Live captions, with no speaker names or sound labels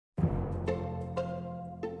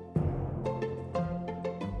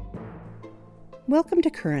Welcome to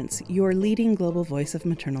Currents, your leading global voice of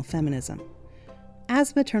maternal feminism.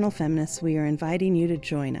 As maternal feminists, we are inviting you to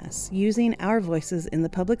join us, using our voices in the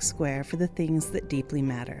public square for the things that deeply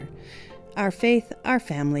matter: our faith, our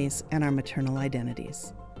families, and our maternal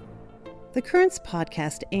identities. The Currents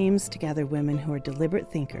podcast aims to gather women who are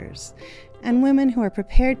deliberate thinkers and women who are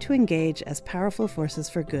prepared to engage as powerful forces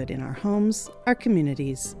for good in our homes, our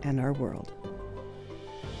communities, and our world.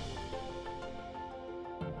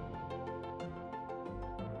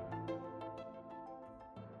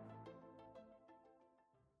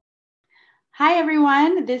 Hi,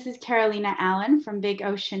 everyone. This is Carolina Allen from Big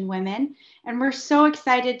Ocean Women, and we're so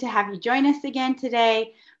excited to have you join us again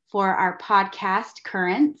today for our podcast,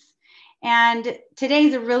 Currents. And today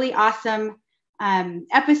is a really awesome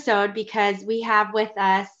episode because we have with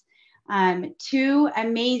us two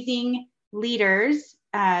amazing leaders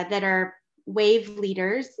that are wave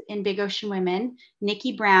leaders in Big Ocean Women,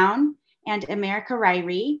 Nikki Brown and America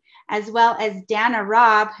Ryrie, as well as Dana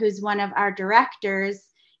Robb, who's one of our directors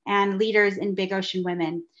and leaders in Big Ocean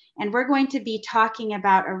Women. And we're going to be talking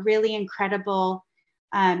about a really incredible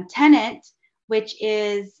tenet, which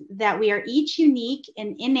is that we are each unique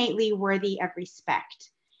and innately worthy of respect.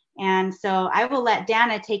 And so I will let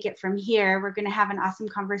Dana take it from here. We're going to have an awesome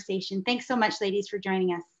conversation. Thanks so much, ladies, for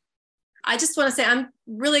joining us. I just want to say I'm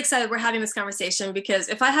really excited we're having this conversation, because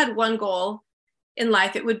if I had one goal in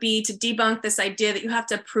life, it would be to debunk this idea that you have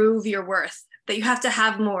to prove your worth, that you have to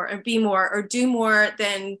have more or be more or do more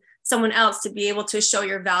than someone else to be able to show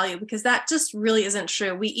your value, because that just really isn't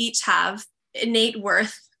true. We each have innate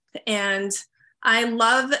worth. And I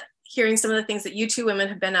love hearing some of the things that you two women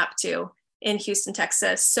have been up to in Houston,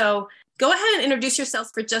 Texas. So go ahead and introduce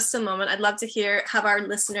yourselves for just a moment. I'd love to have our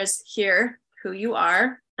listeners hear who you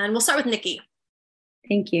are. And we'll start with Nikki.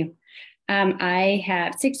 Thank you. I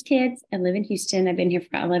have 6 kids. I live in Houston. I've been here for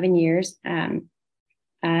about 11 years.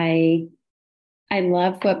 I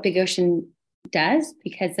love what Big Ocean does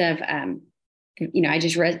because of, I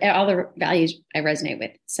just all the values I resonate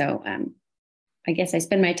with. So I guess I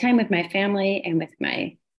spend my time with my family and with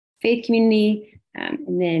my faith community.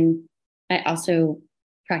 And then I also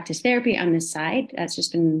practice therapy on the side. That's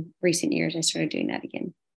just in recent years. I started doing that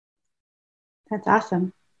again. That's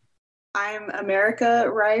awesome. I'm America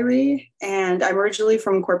Ryrie, and I'm originally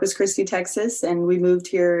from Corpus Christi, Texas, and we moved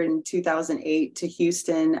here in 2008 to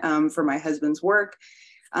Houston for my husband's work.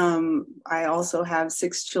 I also have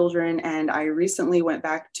 6 children, and I recently went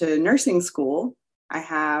back to nursing school. I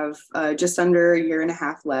have just under a year and a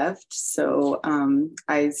half left, so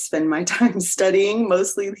I spend my time studying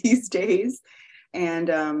mostly these days,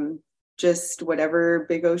 and just whatever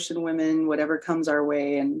Big Ocean Women, whatever comes our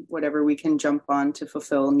way and whatever we can jump on to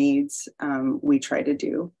fulfill needs, we try to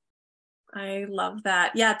do. I love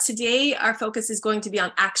that. Yeah, today our focus is going to be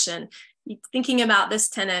on action, thinking about this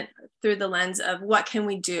tenet through the lens of what can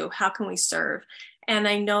we do? How can we serve? And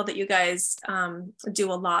I know that you guys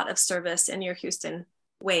do a lot of service in your Houston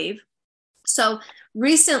wave. So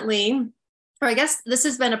recently, or I guess this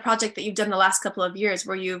has been a project that you've done the last couple of years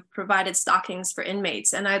where you've provided stockings for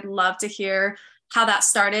inmates. And I'd love to hear how that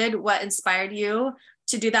started, what inspired you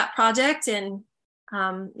to do that project. And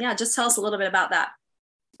just tell us a little bit about that.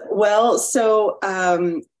 Well, so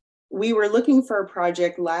we were looking for a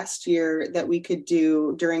project last year that we could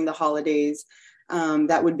do during the holidays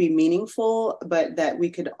that would be meaningful, but that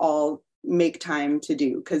we could all make time to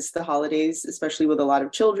do, because the holidays, especially with a lot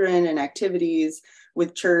of children and activities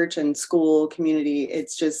with church and school community, it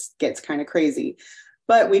just gets kind of crazy.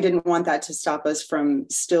 But we didn't want that to stop us from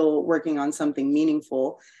still working on something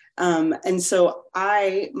meaningful. And so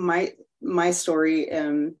my story,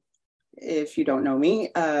 if you don't know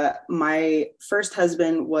me, my first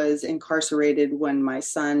husband was incarcerated when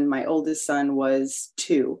my oldest son was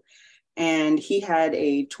 2, and he had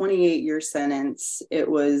a 28-year sentence. It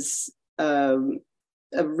was a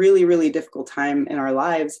really, really difficult time in our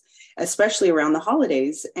lives, especially around the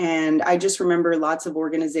holidays. And I just remember lots of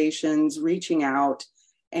organizations reaching out,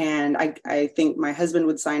 and I think my husband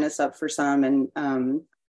would sign us up for some. And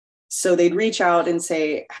so they'd reach out and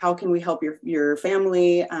say, how can we help your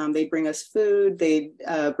family? They'd bring us food. They'd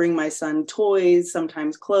bring my son toys,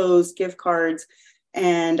 sometimes clothes, gift cards.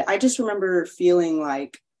 And I just remember feeling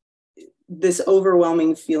like this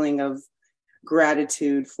overwhelming feeling of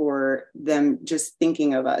gratitude for them just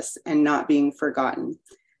thinking of us and not being forgotten.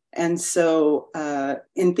 And so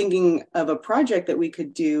in thinking of a project that we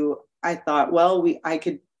could do, I thought, well, I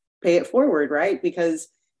could pay it forward, right? Because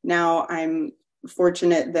now I'm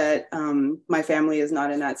fortunate that my family is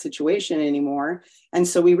not in that situation anymore. And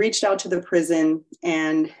so we reached out to the prison,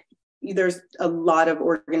 and there's a lot of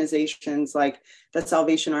organizations like the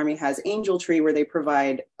Salvation Army has Angel Tree, where they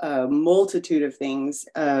provide a multitude of things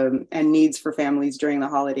and needs for families during the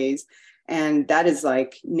holidays. And that is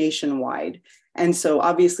like nationwide. And so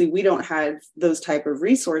obviously we don't have those type of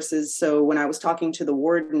resources. So when I was talking to the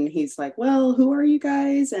warden, he's like, well, who are you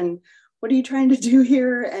guys? And what are you trying to do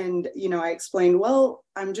here? And, you know, I explained, well,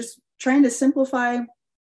 I'm just trying to simplify.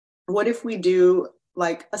 What if we do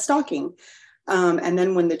like a stocking? And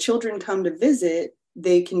then when the children come to visit,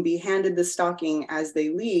 they can be handed the stocking as they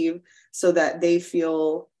leave so that they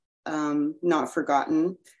feel not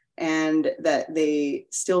forgotten and that they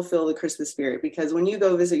still feel the Christmas spirit. Because when you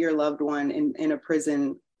go visit your loved one in a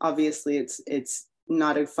prison, obviously it's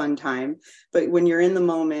not a fun time. But when you're in the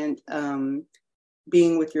moment,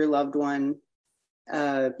 being with your loved one,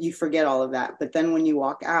 you forget all of that. But then when you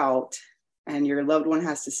walk out and your loved one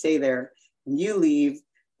has to stay there and you leave,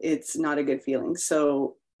 it's not a good feeling.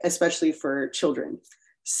 So, especially for children.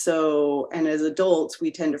 So, and as adults, we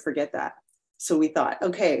tend to forget that. So we thought,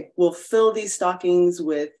 okay, we'll fill these stockings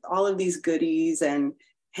with all of these goodies and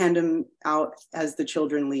hand them out as the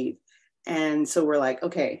children leave. And so we're like,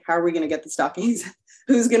 okay, how are we going to get the stockings?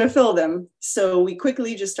 Who's going to fill them? So we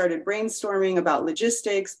quickly just started brainstorming about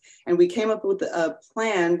logistics, and we came up with a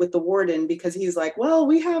plan with the warden, because he's like, well,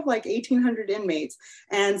 we have like 1,800 inmates,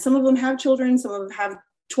 and some of them have children, some of them have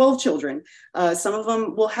 12 children. Some of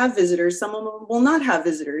them will have visitors, some of them will not have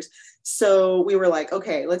visitors. So we were like,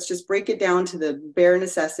 okay, let's just break it down to the bare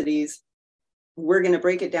necessities. We're going to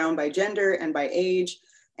break it down by gender and by age.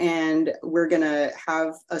 And we're going to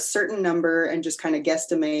have a certain number and just kind of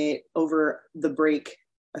guesstimate over the break,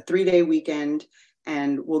 a 3-day weekend,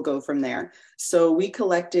 and we'll go from there. So we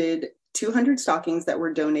collected 200 stockings that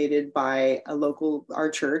were donated by our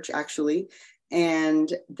church, actually.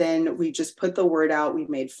 And then we just put the word out. We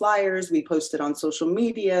made flyers, we posted on social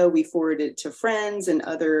media, we forwarded it to friends and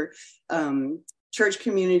other church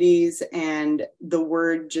communities, and the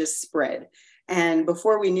word just spread. And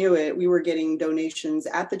before we knew it, we were getting donations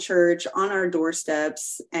at the church, on our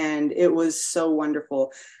doorsteps, and it was so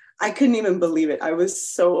wonderful. I couldn't even believe it. I was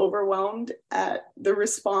so overwhelmed at the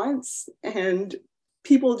response, and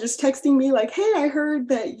people just texting me like, hey, I heard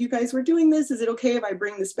that you guys were doing this. Is it okay if I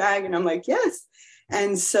bring this bag? And I'm like, yes.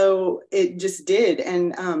 And so it just did.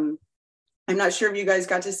 And I'm not sure if you guys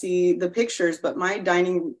got to see the pictures, but my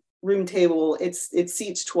dining room table, it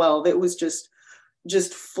seats 12. It was just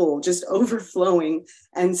full, just overflowing.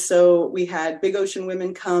 And so we had Big Ocean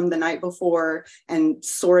Women come the night before and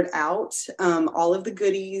sort out all of the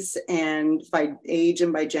goodies, and by age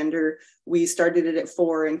and by gender. We started it at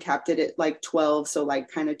 4 and capped it at like 12, so like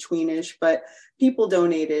kind of tweenish. But people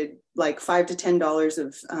donated like $5 to $10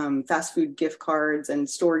 of fast food gift cards and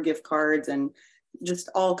store gift cards and just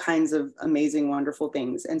all kinds of amazing, wonderful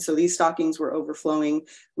things. And so these stockings were overflowing.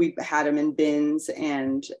 We had them in bins,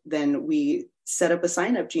 and then we set up a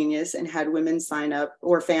Sign Up Genius and had women sign up,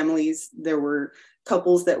 or families. There were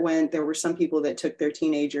couples that went, there were some people that took their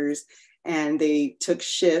teenagers, and they took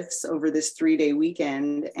shifts over this 3-day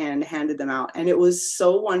weekend and handed them out. And it was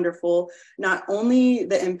so wonderful, not only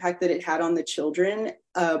the impact that it had on the children,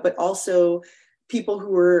 but also people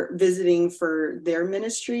who were visiting for their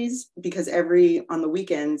ministries, because on the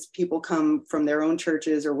weekends, people come from their own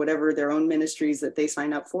churches or whatever, their own ministries that they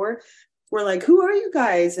sign up for. We're like, who are you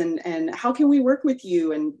guys? And how can we work with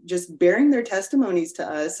you? And just bearing their testimonies to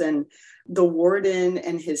us. And the warden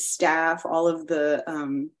and his staff, all of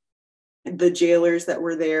the jailers that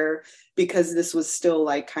were there, because this was still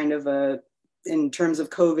like kind of in terms of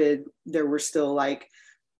COVID, there were still like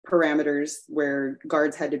parameters where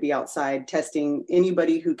guards had to be outside testing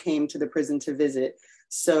anybody who came to the prison to visit.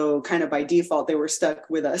 So kind of by default, they were stuck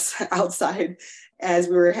with us outside as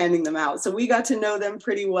we were handing them out. So we got to know them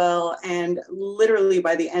pretty well. And literally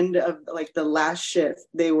by the end of like the last shift,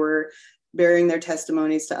 they were bearing their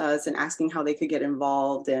testimonies to us and asking how they could get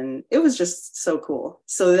involved. And it was just so cool.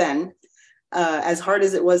 So then as hard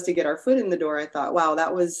as it was to get our foot in the door, I thought, wow,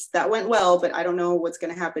 that went well, but I don't know what's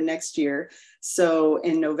going to happen next year. So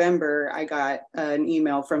in November, I got an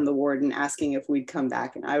email from the warden asking if we'd come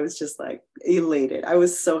back. And I was just like elated. I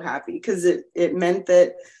was so happy, because it meant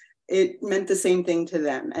the same thing to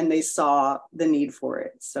them, and they saw the need for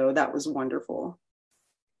it. So that was wonderful.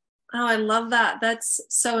 Oh, I love that. That's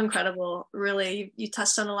so incredible. Really, you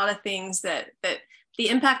touched on a lot of things that the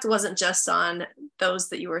impact wasn't just on those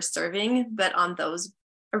that you were serving, but on those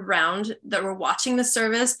around that were watching the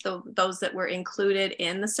service, those that were included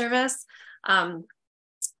in the service.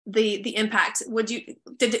 The impact,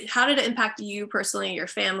 how did it impact you personally, your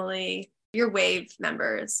family, your WAVE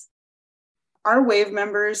members? our wave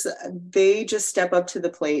members, they just step up to the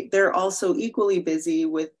plate. They're also equally busy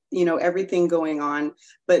with, everything going on,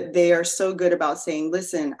 but they are so good about saying,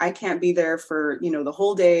 listen, I can't be there for, the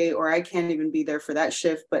whole day, or I can't even be there for that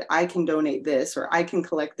shift, but I can donate this, or I can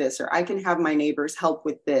collect this, or I can have my neighbors help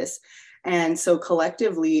with this. And so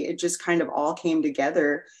collectively, it just kind of all came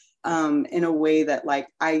together in a way that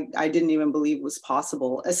I didn't even believe was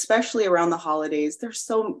possible, especially around the holidays. There's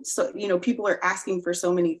so, people are asking for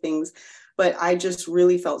so many things, but I just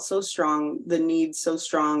really felt so strong, the need so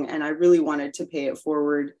strong, and I really wanted to pay it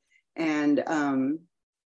forward. And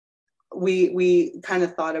we kind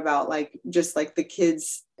of thought about just the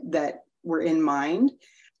kids that were in mind.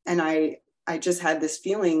 And I just had this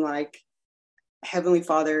feeling like Heavenly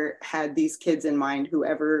Father had these kids in mind,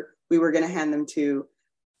 whoever we were going to hand them to,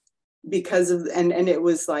 because of, and it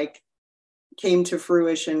was came to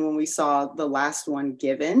fruition when we saw the last one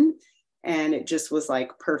given, and it just was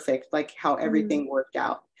perfect, how everything worked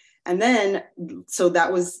out. And then, so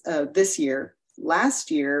that was this year. Last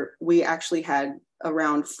year, we actually had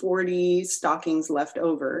around 40 stockings left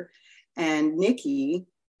over, and Nikki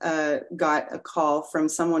got a call from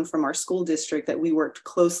someone from our school district that we worked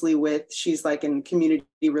closely with. She's in community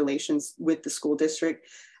relations with the school district.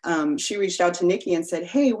 She reached out to Nikki and said,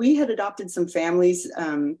 hey, we had adopted some families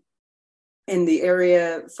in the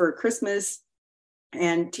area for Christmas.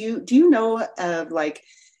 And do you know of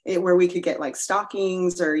where we could get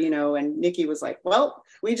stockings, or, and Nikki was like, well,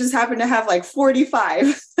 we just happen to have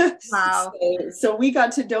 45. Wow. So we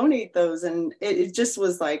got to donate those. And it just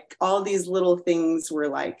was all these little things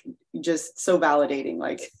were just so validating,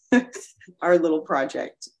 our little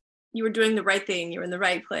project. You were doing the right thing. You were in the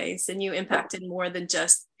right place, and you impacted more than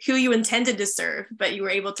just who you intended to serve, but you were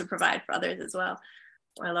able to provide for others as well.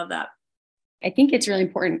 I love that. I think it's really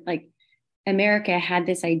important. America had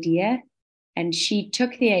this idea, and she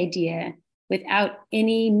took the idea without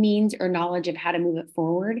any means or knowledge of how to move it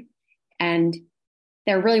forward. And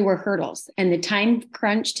there really were hurdles, and the time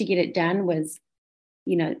crunch to get it done was,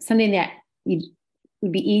 something that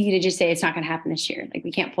would be easy to just say, it's not going to happen this year.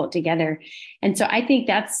 We can't pull it together. And so I think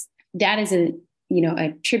that is a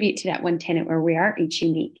tribute to that one tenet where we are each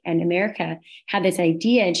unique. And America had this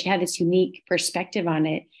idea, and she had this unique perspective on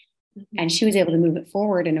it. Mm-hmm. And she was able to move it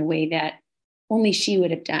forward in a way that only she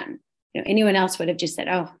would have done. Anyone else would have just said,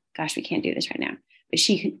 oh gosh, we can't do this right now. But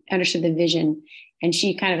she understood the vision, and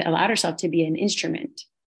she kind of allowed herself to be an instrument,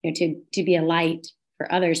 to be a light for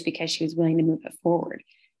others, because she was willing to move it forward.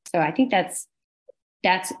 So I think that's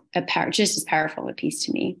just as powerful a piece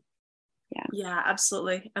to me. Yeah,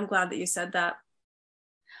 absolutely. I'm glad that you said that.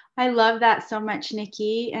 I love that so much,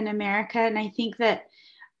 Nikki, and America. And I think that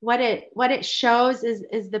what it shows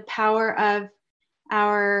is the power of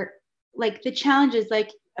our, the challenges.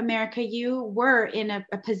 America, you were in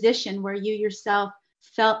a position where you yourself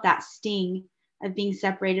felt that sting of being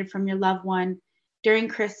separated from your loved one during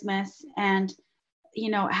Christmas, and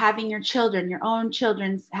having your own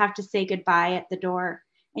children have to say goodbye at the door.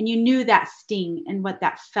 And you knew that sting and what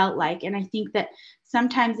that felt like. And I think that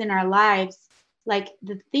sometimes in our lives,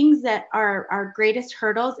 the things that are our greatest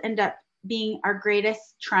hurdles end up being our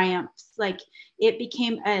greatest triumphs. It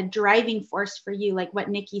became a driving force for you, what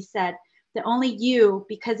Nikki said, that only you,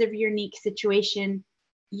 because of your unique situation,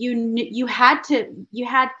 you had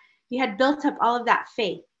built up all of that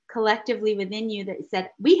faith collectively within you that said,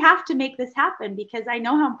 we have to make this happen because I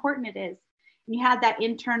know how important it is. And you had that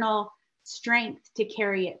internal strength to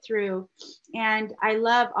carry it through. And I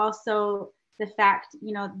love also the fact,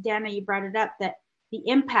 Dana, you brought it up, that the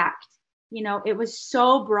impact, it was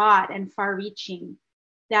so broad and far reaching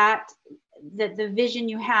that the vision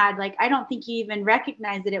you had, I don't think you even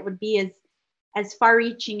recognized that it would be as far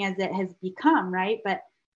reaching as it has become, right? But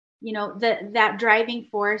that driving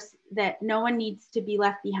force that no one needs to be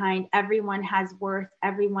left behind. Everyone has worth.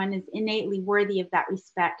 Everyone is innately worthy of that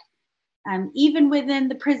respect. Even within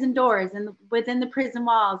the prison doors and within the prison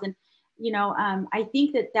walls. And, I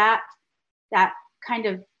think that kind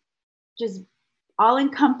of just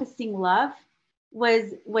all-encompassing love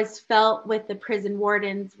was felt with the prison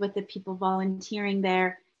wardens, with the people volunteering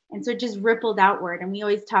there. And so it just rippled outward. And we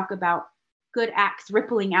always talk about good acts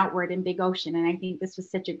rippling outward in Big Ocean. And I think this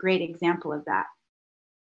was such a great example of that.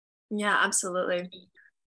 Yeah, absolutely.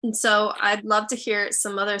 And so I'd love to hear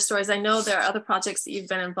some other stories. I know there are other projects that you've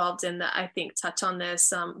been involved in that I think touch on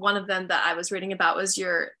this. One of them that I was reading about was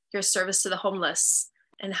your service to the homeless,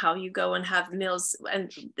 and how you go and have meals,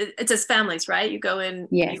 and it's as families, right? You go in,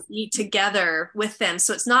 yes. You eat together with them.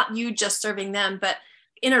 So it's not you just serving them, but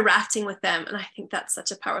interacting with them. And I think that's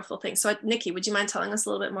such a powerful thing. So Nikki, would you mind telling us a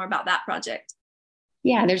little bit more about that project?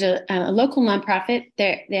 Yeah, there's a local nonprofit.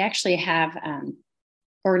 They actually have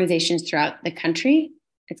organizations throughout the country.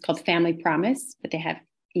 It's called Family Promise, but they have,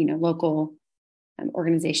 local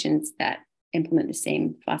organizations that implement the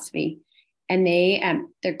same philosophy. And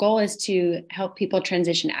their goal is to help people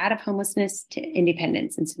transition out of homelessness to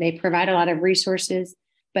independence. And so they provide a lot of resources,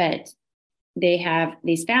 but they have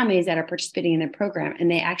these families that are participating in their program, and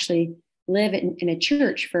they actually live in a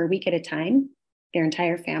church for a week at a time, their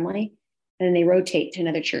entire family, and then they rotate to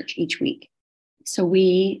another church each week. So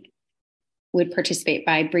we would participate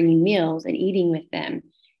by bringing meals and eating with them.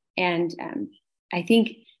 And I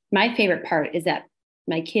think my favorite part is that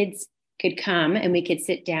my kids could come and we could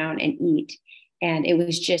sit down and eat. And it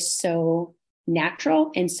was just so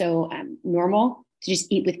natural and so normal to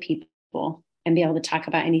just eat with people and be able to talk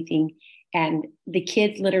about anything. And the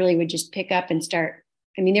kids literally would just pick up and start.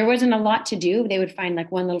 I mean, there wasn't a lot to do. They would find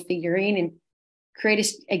like one little figurine and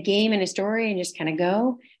create a game and a story and just kind of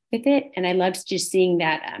go with it. And I loved just seeing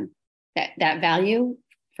that value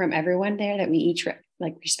from everyone there, that we each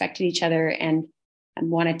respected each other and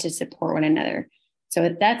wanted to support one another.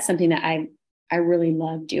 So that's something that I really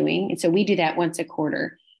love doing. And so we do that once a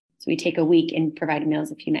quarter. So we take a week and provide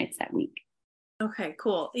meals a few nights that week. Okay,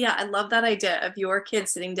 cool. Yeah, I love that idea of your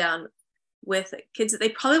kids sitting down with kids that they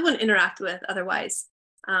probably wouldn't interact with otherwise.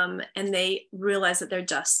 And they realize that they're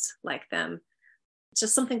just like them.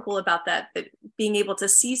 Just something cool about that being able to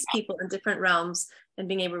see people in different realms and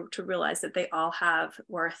being able to realize that they all have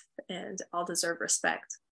worth and all deserve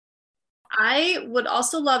respect. I would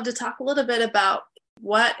also love to talk a little bit about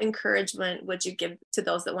what encouragement would you give to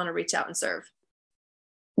those that want to reach out and serve?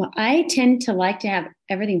 Well, I tend to like to have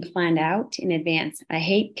everything planned out in advance. I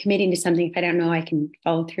hate committing to something if I don't know I can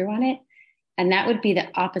follow through on it. And that would be the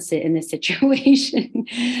opposite in this situation.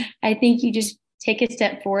 I think you just take a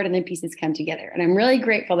step forward and then pieces come together. And I'm really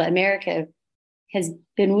grateful that America has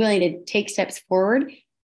been willing to take steps forward,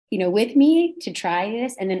 with me to try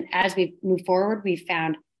this. And then as we move forward, we've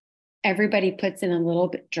found everybody puts in a little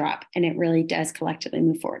bit drop and it really does collectively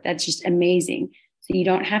move forward. That's just amazing. So you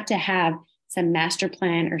don't have to have some master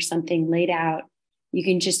plan or something laid out. You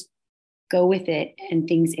can just go with it and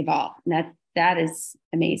things evolve. And that is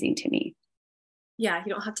amazing to me. Yeah,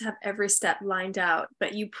 you don't have to have every step lined out,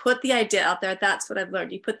 but you put the idea out there. That's what I've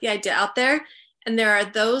learned. You put the idea out there, and there are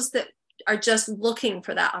those that are just looking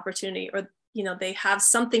for that opportunity, or, they have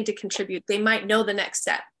something to contribute. They might know the next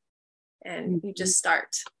step, and you just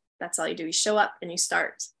start. That's all you do. You show up and you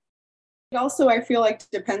start. It also, I feel like,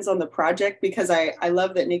 depends on the project, because I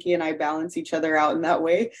love that Nikki and I balance each other out in that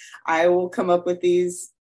way. I will come up with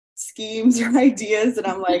these schemes or ideas, and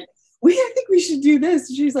I'm like, I think we should do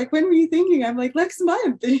this. She's like, when were you thinking? I'm like, next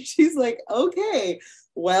month. And she's like, okay,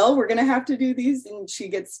 well, we're going to have to do these. And she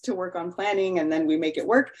gets to work on planning, and then we make it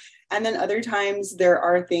work. And then other times there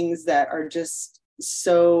are things that are just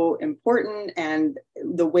so important, and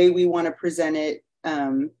the way we want to present it,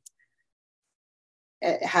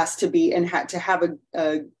 it has to be, and to have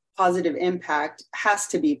a positive impact has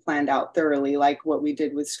to be planned out thoroughly, like what we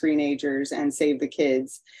did with Screenagers and Save the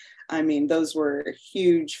Kids. I mean, those were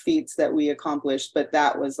huge feats that we accomplished, but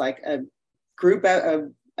that was like a group, a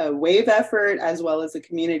wave effort as well as a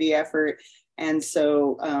community effort. And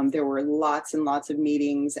so there were lots and lots of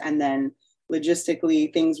meetings, and then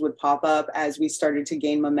logistically things would pop up as we started to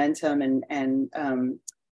gain momentum, and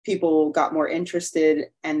people got more interested.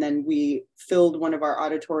 And then we filled one of our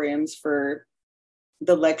auditoriums for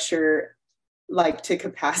the lecture, like to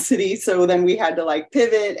capacity. So then we had to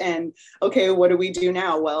pivot and, okay, what do we do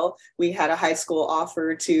now? Well, we had a high school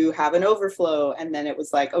offer to have an overflow. And then it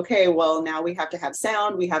was like, okay, well, now we have to have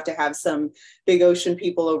sound. We have to have some Big Ocean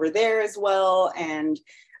people over there as well. And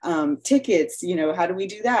tickets, how do we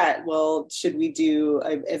do that? Well, should we do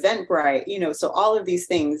Eventbrite? So all of these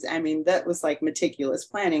things, I mean, that was meticulous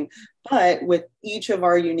planning, but with each of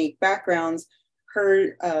our unique backgrounds,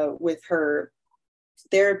 with her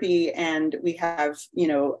therapy, and we have,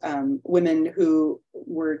 women who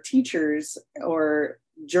were teachers or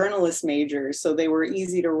journalist majors, so they were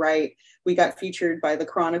easy to write. We got featured by the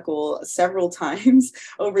Chronicle several times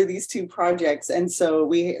over these two projects. And so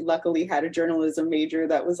we luckily had a journalism major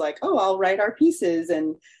that was like, oh, I'll write our pieces.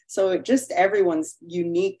 And so it just, everyone's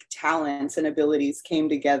unique talents and abilities came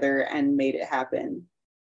together and made it happen.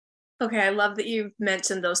 Okay, I love that you've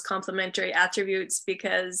mentioned those complementary attributes,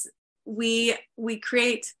 because we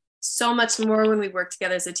create so much more when we work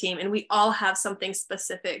together as a team, and we all have something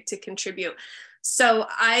specific to contribute. So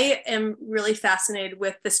I am really fascinated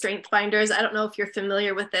with the Strength Finders. I don't know if you're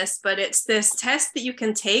familiar with this, but it's this test that you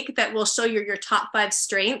can take that will show you your top 5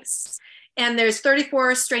 strengths. And there's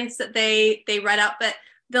 34 strengths that they write out, but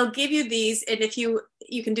they'll give you these, and if you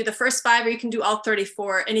can do the first 5 or you can do all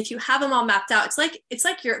 34, and if you have them all mapped out, it's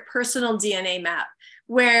like your personal DNA map,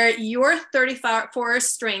 where your 34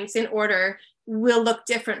 strengths in order will look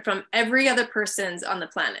different from every other person's on the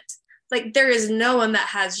planet. Like, there is no one that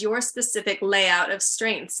has your specific layout of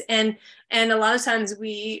strengths, and a lot of times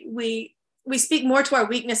we speak more to our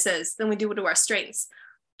weaknesses than we do to our strengths.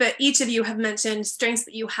 But each of you have mentioned strengths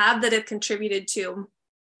that you have that have contributed to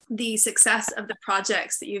the success of the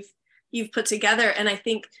projects that you've put together. And I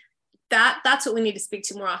think that's what we need to speak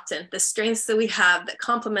to more often, the strengths that we have that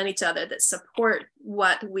complement each other, that support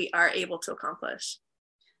what we are able to accomplish.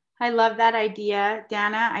 I love that idea,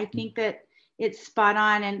 Dana. I think that it's spot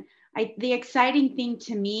on. And the exciting thing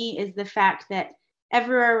to me is the fact that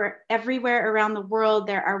everywhere around the world,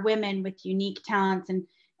 there are women with unique talents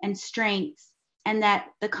and strengths, and that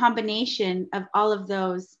the combination of all of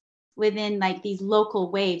those within like these local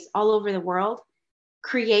waves all over the world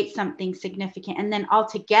create something significant. And then all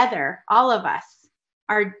together, all of us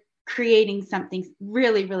are creating something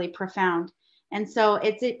really, really profound. And so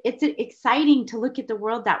it's exciting to look at the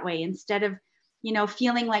world that way, instead of,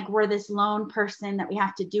 feeling like we're this lone person that we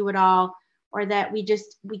have to do it all, or that we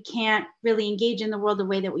can't really engage in the world the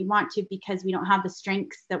way that we want to because we don't have the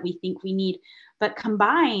strengths that we think we need. But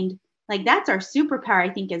combined, like, that's our superpower,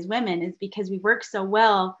 I think, as women, is because we work so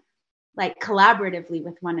well, like, collaboratively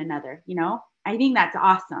with one another. I think that's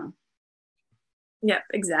awesome. Yep,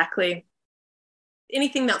 exactly.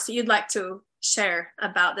 Anything else that you'd like to share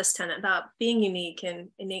about this tenet, about being unique and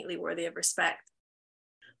innately worthy of respect?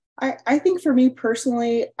 I think for me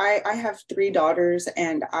personally, I have 3 daughters,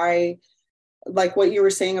 and I like what you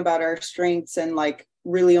were saying about our strengths and like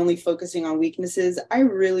really only focusing on weaknesses. I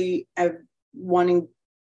really am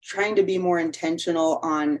trying to be more intentional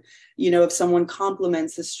on, if someone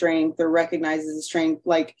compliments a strength or recognizes a strength,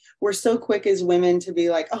 like, we're so quick as women to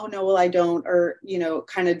be like, oh no, well, I don't, or,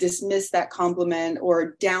 kind of dismiss that compliment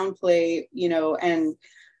or downplay, and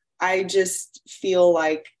I just feel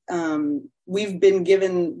like we've been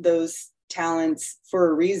given those talents for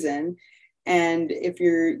a reason. And if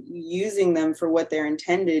you're using them for what they're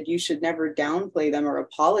intended, you should never downplay them or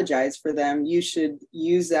apologize for them. You should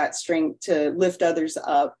use that strength to lift others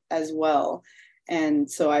up as well. And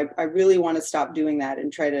so I really want to stop doing that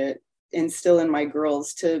and try to instill in my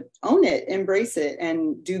girls to own it, embrace it,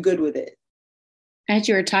 and do good with it. As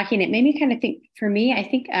you were talking, it made me kind of think, for me, I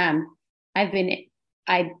think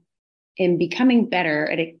I am becoming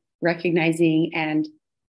better at recognizing and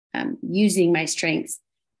using my strengths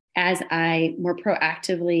as I more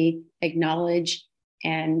proactively acknowledge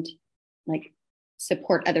and like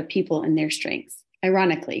support other people in their strengths.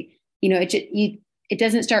 Ironically, it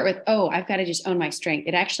doesn't start with, oh, I've got to just own my strength.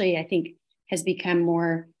 It actually, I think, has become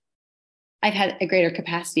more, I've had a greater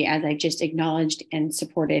capacity as I've just acknowledged and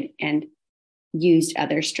supported and used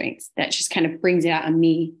other strengths. That just kind of brings it out on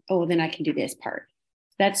me. Oh, then I can do this part.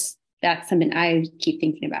 That's something I keep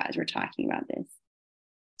thinking about as we're talking about this.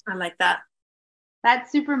 I like that.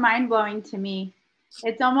 That's super mind-blowing to me.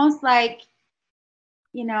 It's almost like,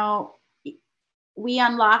 we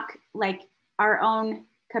unlock like our own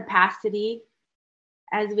capacity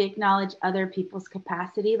as we acknowledge other people's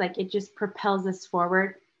capacity. Like, it just propels us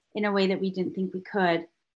forward in a way that we didn't think we could.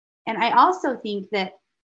 And I also think that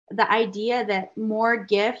the idea that more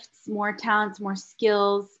gifts, more talents, more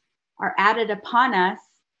skills are added upon us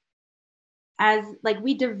as like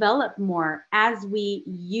we develop more as we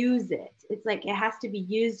use it. It's like it has to be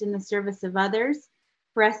used in the service of others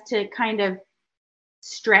for us to kind of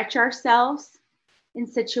stretch ourselves in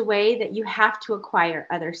such a way that you have to acquire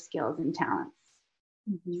other skills and talents.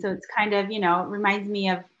 Mm-hmm. So it's kind of, it reminds me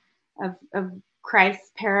of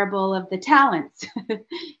Christ's parable of the talents,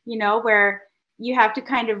 where you have to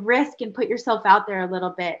kind of risk and put yourself out there a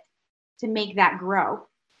little bit to make that grow.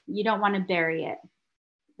 You don't want to bury it.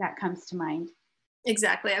 That comes to mind.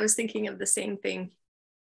 Exactly. I was thinking of the same thing.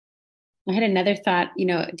 I had another thought,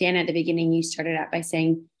 Dan, at the beginning, you started out by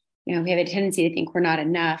saying, we have a tendency to think we're not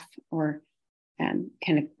enough, or kind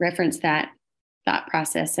of reference that thought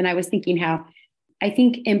process. And I was thinking how I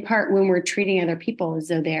think in part when we're treating other people as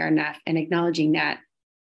though they are enough and acknowledging that,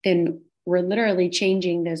 then we're literally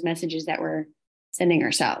changing those messages that we're sending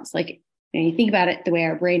ourselves. Like, you think about it, the way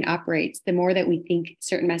our brain operates, the more that we think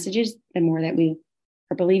certain messages, the more that we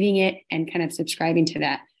are believing it and kind of subscribing to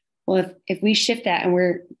that. Well, if we shift that and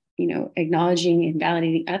we're, acknowledging and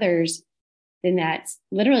validating others, then that's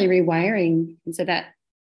literally rewiring. And so that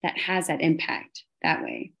has that impact that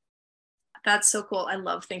way. That's so cool. I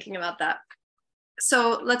love thinking about that.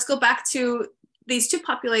 So let's go back to these 2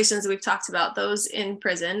 populations that we've talked about, those in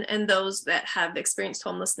prison and those that have experienced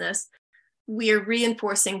homelessness. we are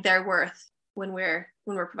reinforcing their worth when we're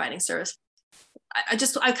providing service. I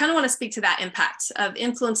kind of want to speak to that impact of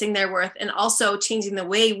influencing their worth and also changing the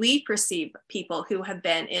way we perceive people who have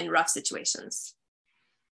been in rough situations.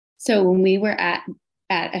 So when we were at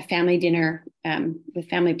a family dinner with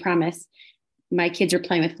Family Promise, my kids were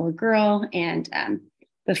playing with a little girl, and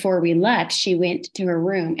before we left, she went to her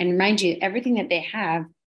room. And mind you, everything that they have,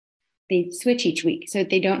 they switch each week, so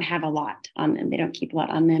they don't have a lot on them. They don't keep a lot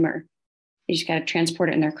on them, or they just got to transport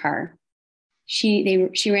it in their car. She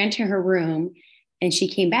ran to her room, and she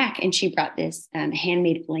came back, and she brought this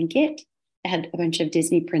handmade blanket that had a bunch of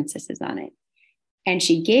Disney princesses on it. And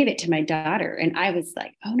she gave it to my daughter. And I was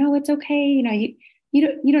like, oh no, it's okay. You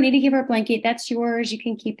don't need to give her a blanket. That's yours. You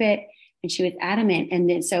can keep it. And she was adamant. And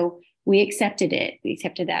then, so we accepted it. We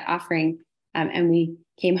accepted that offering. And we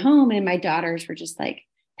came home, and my daughters were just like,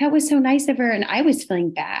 that was so nice of her. And I was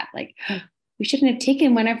feeling bad. Like, we shouldn't have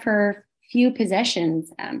taken one of her few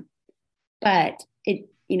possessions. But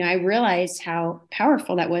I realized how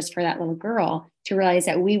powerful that was for that little girl to realize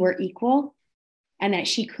that we were equal and that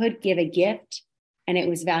she could give a gift and it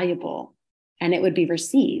was valuable and it would be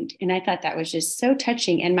received. And I thought that was just so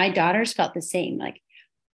touching. And my daughters felt the same, like,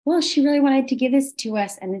 well, she really wanted to give this to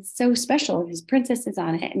us. And it's so special. His princess is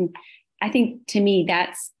on it. And I think, to me,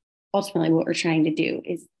 that's ultimately what we're trying to do,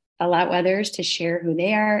 is allow others to share who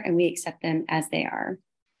they are, and we accept them as they are.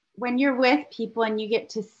 When you're with people and you get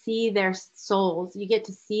to see their souls, you get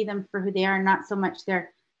to see them for who they are, not so much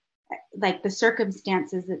their, like, the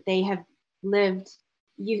circumstances that they have lived.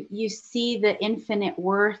 You see the infinite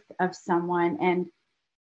worth of someone,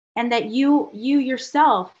 and that you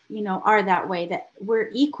yourself, are that way, that we're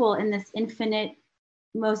equal in this infinite,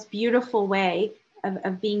 most beautiful way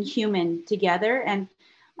of being human together. And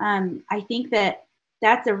I think that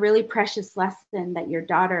that's a really precious lesson that your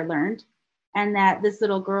daughter learned, and that this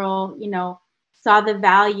little girl, saw the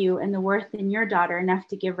value and the worth in your daughter enough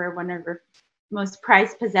to give her one of her most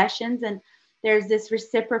prized possessions. And there's this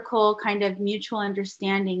reciprocal kind of mutual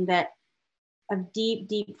understanding of deep,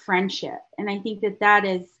 deep friendship. And I think that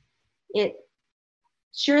is it.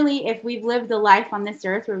 Surely, if we've lived a life on this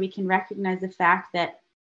earth where we can recognize the fact that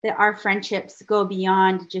our friendships go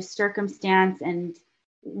beyond just circumstance and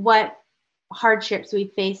what hardships we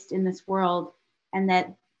faced in this world, and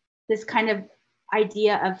that this kind of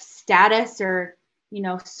idea of status or,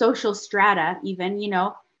 social strata, even,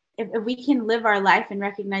 if we can live our life and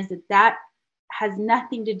recognize that has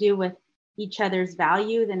nothing to do with each other's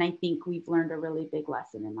value, then I think we've learned a really big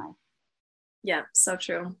lesson in life. Yeah, so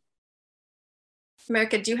true.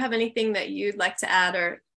 America, do you have anything that you'd like to add?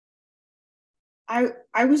 Or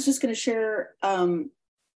I was just going to share,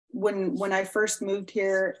 when I first moved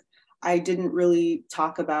here, I didn't really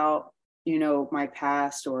talk about, my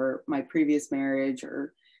past or my previous marriage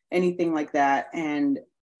or anything like that. And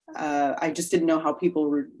I just didn't know how people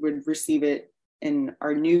would receive it in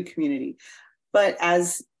our new community. But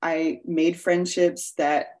as I made friendships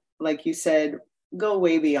that, like you said, go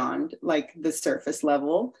way beyond like the surface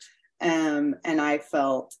level, and I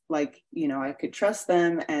felt like, I could trust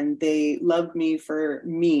them, and they loved me for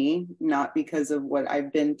me, not because of what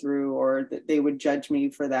I've been through, or that they would judge me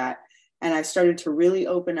for that. And I started to really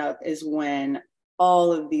open up is when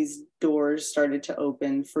all of these doors started to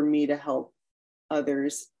open for me to help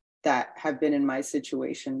others that have been in my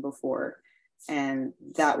situation before. And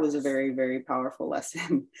that was a very, very powerful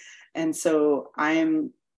lesson. And so I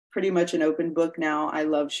am pretty much an open book now. I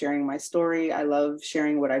love sharing my story. I love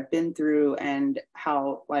sharing what I've been through and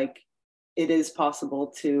how, like, it is possible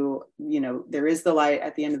to, there is the light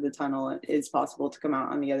at the end of the tunnel. It is possible to come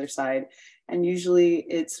out on the other side. And usually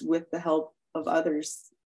it's with the help of others.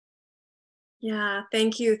 Yeah,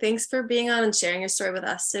 thank you. Thanks for being on and sharing your story with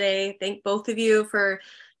us today. Thank both of you for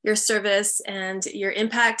your service and your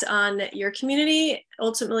impact on your community.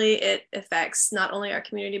 Ultimately, it affects not only our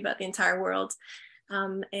community, but the entire world.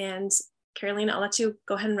 And Carolina, I'll let you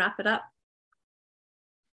go ahead and wrap it up.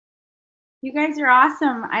 You guys are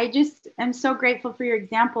awesome. I just am so grateful for your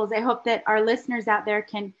examples. I hope that our listeners out there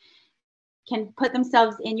can put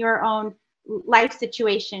themselves in your own life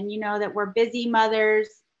situation, that we're busy mothers,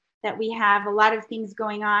 that we have a lot of things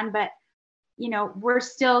going on, but we're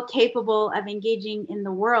still capable of engaging in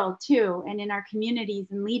the world too, and in our communities,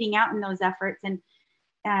 and leading out in those efforts. And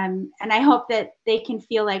I hope that they can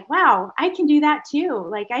feel like, wow, I can do that too.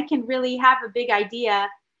 Like, I can really have a big idea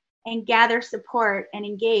and gather support and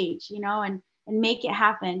engage, and make it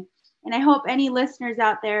happen. And I hope any listeners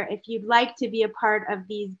out there, if you'd like to be a part of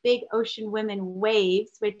these Big Ocean Women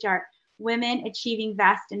Waves, which are women achieving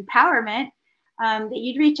vast empowerment, that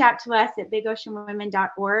you'd reach out to us at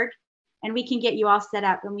bigoceanwomen.org. and we can get you all set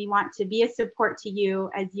up, and we want to be a support to you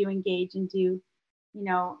as you engage and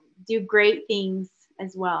do great things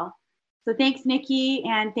as well. So thanks, Nikki,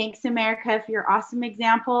 and thanks, America, for your awesome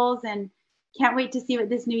examples, and can't wait to see what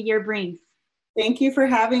this new year brings. Thank you for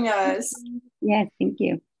having us. Yes, thank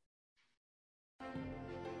you.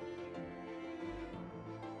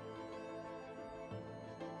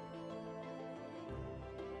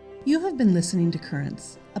 You have been listening to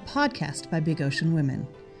Currents, a podcast by Big Ocean Women.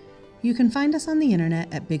 You can find us on the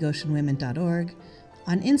internet at bigoceanwomen.org,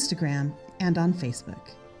 on Instagram, and on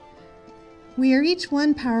Facebook. We are each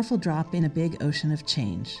one powerful drop in a big ocean of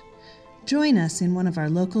change. Join us in one of our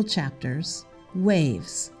local chapters,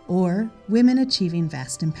 WAVES, or Women Achieving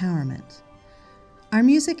Vast Empowerment. Our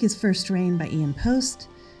music is First Rain by Ian Post.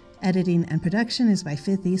 Editing and production is by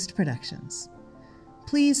Fifth East Productions.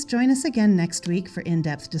 Please join us again next week for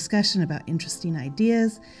in-depth discussion about interesting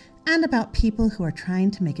ideas and about people who are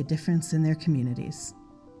trying to make a difference in their communities.